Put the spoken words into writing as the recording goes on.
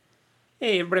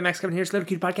Hey everybody, Max Kevin here. It's Little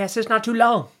Cute Podcast. It's not too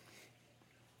long. I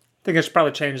think I should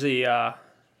probably change the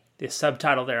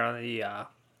subtitle there on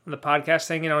the podcast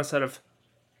thing. Instead of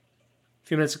a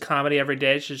few minutes of comedy every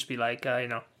day, it should just be like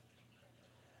a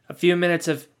few minutes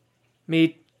of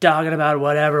me talking about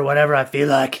whatever I feel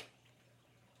like.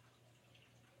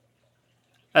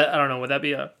 I don't know. Would that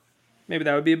be maybe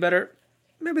that would be a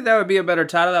better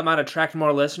title that might attract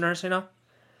more listeners.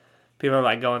 People are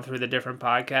like going through the different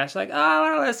podcasts, like, oh, I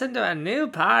want to listen to a new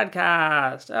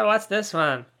podcast. Oh, what's this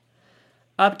one?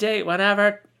 Update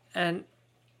whenever, and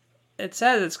it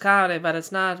says it's comedy, but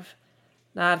it's not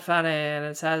funny, and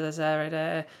it says it's every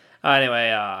day.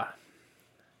 Anyway, man,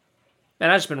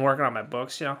 I've just been working on my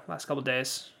books, last couple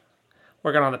days.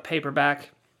 Working on the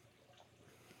paperback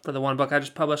for the one book I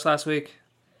just published last week.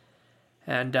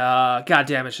 And,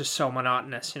 goddamn, it's just so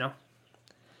monotonous,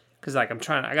 Because, I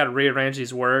got to rearrange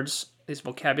these words, these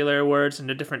vocabulary words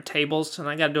into different tables, and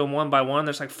I got to do them one by one.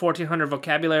 There's 1,400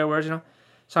 vocabulary words,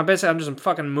 So I'm just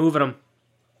fucking moving them.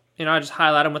 I just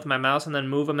highlight them with my mouse and then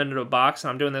move them into a box,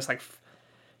 and I'm doing this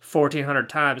 1,400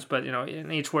 times. But,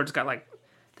 and each word's got,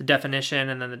 the definition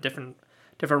and then the different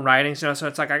writings, So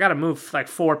it's I got to move,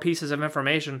 4 pieces of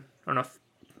information. I don't know,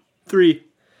 3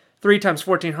 times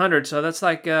 1,400, so that's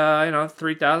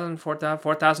 3,000,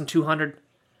 4,200.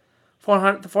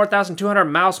 4,200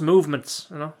 mouse movements,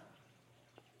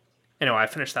 Anyway, I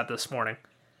finished that this morning.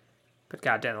 But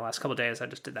goddamn, the last couple of days, I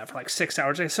just did that for 6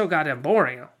 hours. It's so goddamn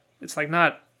boring, It's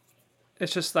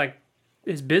it's just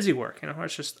it's busy work,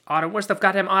 It's just, where's the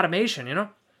goddamn automation,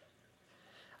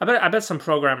 I bet some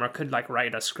programmer could,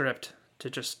 write a script to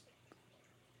just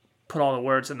put all the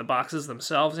words in the boxes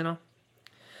themselves,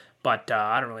 But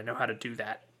I don't really know how to do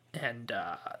that. And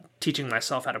teaching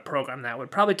myself how to program that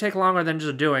would probably take longer than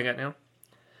just doing it,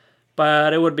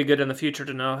 But it would be good in the future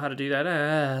to know how to do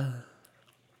that.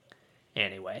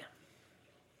 Anyway.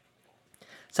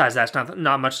 Besides, that's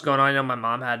not much is going on. My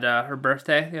mom had her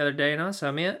birthday the other day,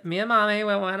 So me and Mommy,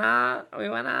 we went out. We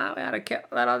had a cute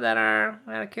little dinner.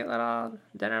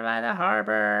 By the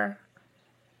harbor.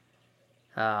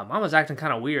 Mom was acting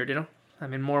kind of weird,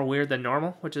 more weird than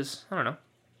normal, which is, I don't know.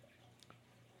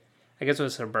 I guess it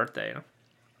was her birthday,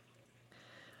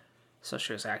 So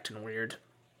she was acting weird.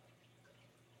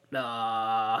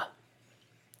 Man,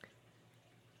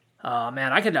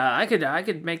 I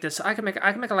could make this. I could make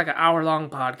an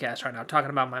hour-long podcast right now talking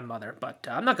about my mother, but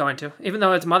I'm not going to. Even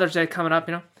though it's Mother's Day coming up,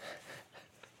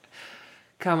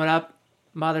 Coming up,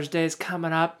 Mother's Day's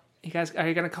coming up. You guys, are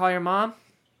you gonna call your mom?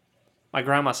 My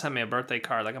grandma sent me a birthday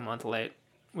card a month late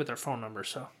with her phone number,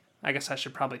 so I guess I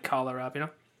should probably call her up,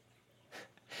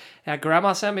 Yeah,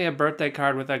 Grandma sent me a birthday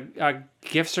card with a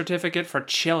gift certificate for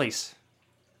Chili's.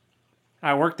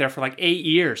 I worked there for 8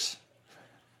 years.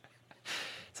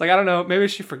 It's I don't know, maybe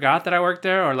she forgot that I worked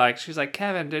there, or she's like,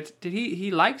 Kevin, did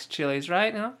he likes Chili's,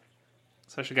 right?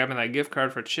 So she got me that gift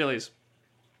card for Chili's.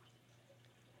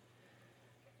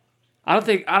 I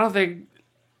don't think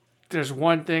there's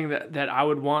one thing that I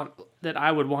would want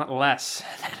less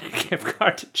than a gift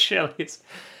card to Chili's.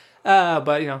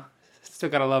 But still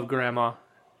gotta love Grandma.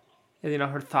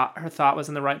 Her thought was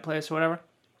in the right place or whatever.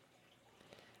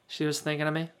 She was thinking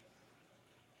of me.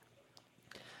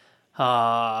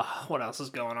 What else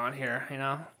is going on here,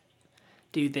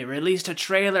 Dude, they released a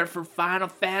trailer for Final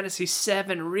Fantasy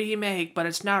 7 Remake, but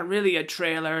it's not really a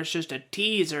trailer, it's just a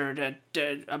teaser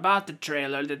about the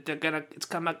trailer that it's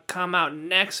gonna come out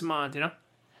next month, Man,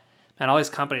 all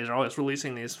these companies are always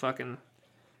releasing these fucking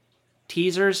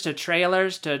teasers to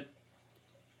trailers to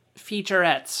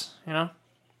featurettes,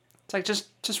 It's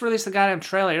just release the goddamn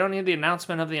trailer. You don't need the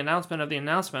announcement of the announcement of the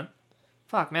announcement.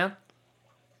 Fuck, man.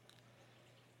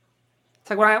 It's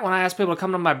when I ask people to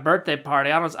come to my birthday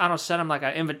party, I don't send them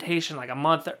an invitation a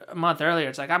month earlier.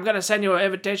 It's I'm gonna send you an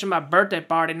invitation to my birthday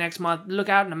party next month. Look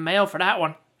out in the mail for that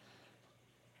one.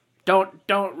 Don't.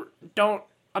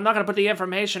 I'm not gonna put the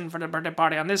information for the birthday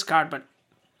party on this card, but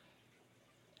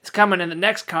it's coming in the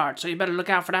next card, so you better look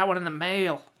out for that one in the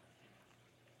mail.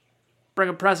 Bring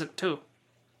a present too.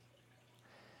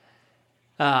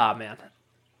 Ah, man.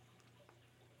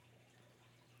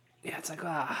 Yeah, it's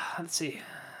let's see.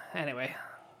 Anyway,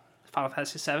 Final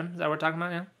Fantasy 7, is that what we're talking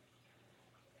about,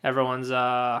 Everyone's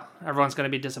gonna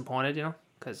be disappointed,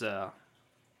 because, I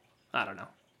don't know.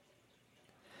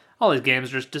 All these games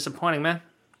are just disappointing, man.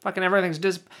 Fucking everything's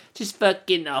just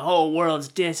fucking the whole world's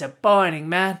disappointing,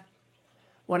 man.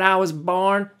 When I was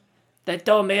born, they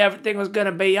told me everything was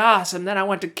gonna be awesome. Then I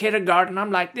went to kindergarten,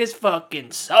 I'm like, this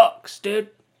fucking sucks, dude.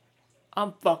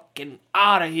 I'm fucking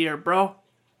out of here, bro.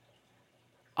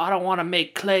 I don't want to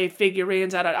make clay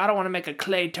figurines I don't want to make a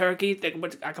clay turkey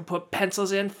that I can put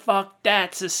pencils in. Fuck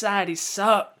that. Society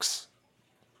sucks.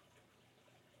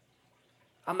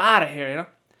 I'm out of here, you know?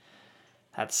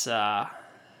 That's, fuck,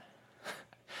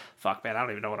 man, I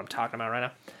don't even know what I'm talking about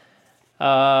right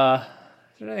now.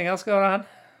 Is there anything else going on?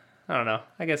 I don't know.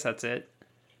 I guess that's it.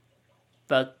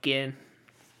 Fucking.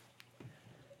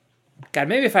 God,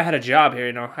 maybe if I had a job here,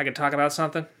 you know, I could talk about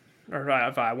something. Or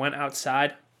if I went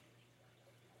outside.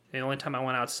 The only time I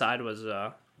went outside was,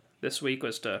 this week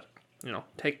was to, you know,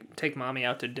 take mommy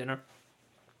out to dinner.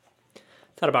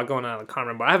 Thought about going out to the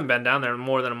Carmen Bar. I haven't been down there in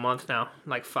more than a month now.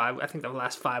 Like I think the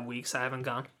last 5 weeks I haven't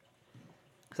gone.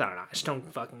 Because I don't know, I just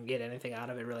don't fucking get anything out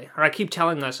of it, really. Or I keep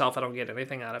telling myself I don't get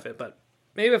anything out of it, but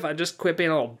maybe if I just quit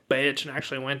being a little bitch and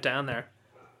actually went down there,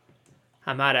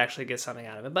 I might actually get something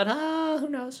out of it. But, who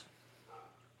knows?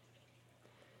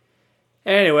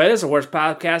 Anyway, this is the worst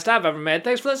podcast I've ever made.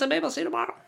 Thanks for listening, babe. I'll see you tomorrow.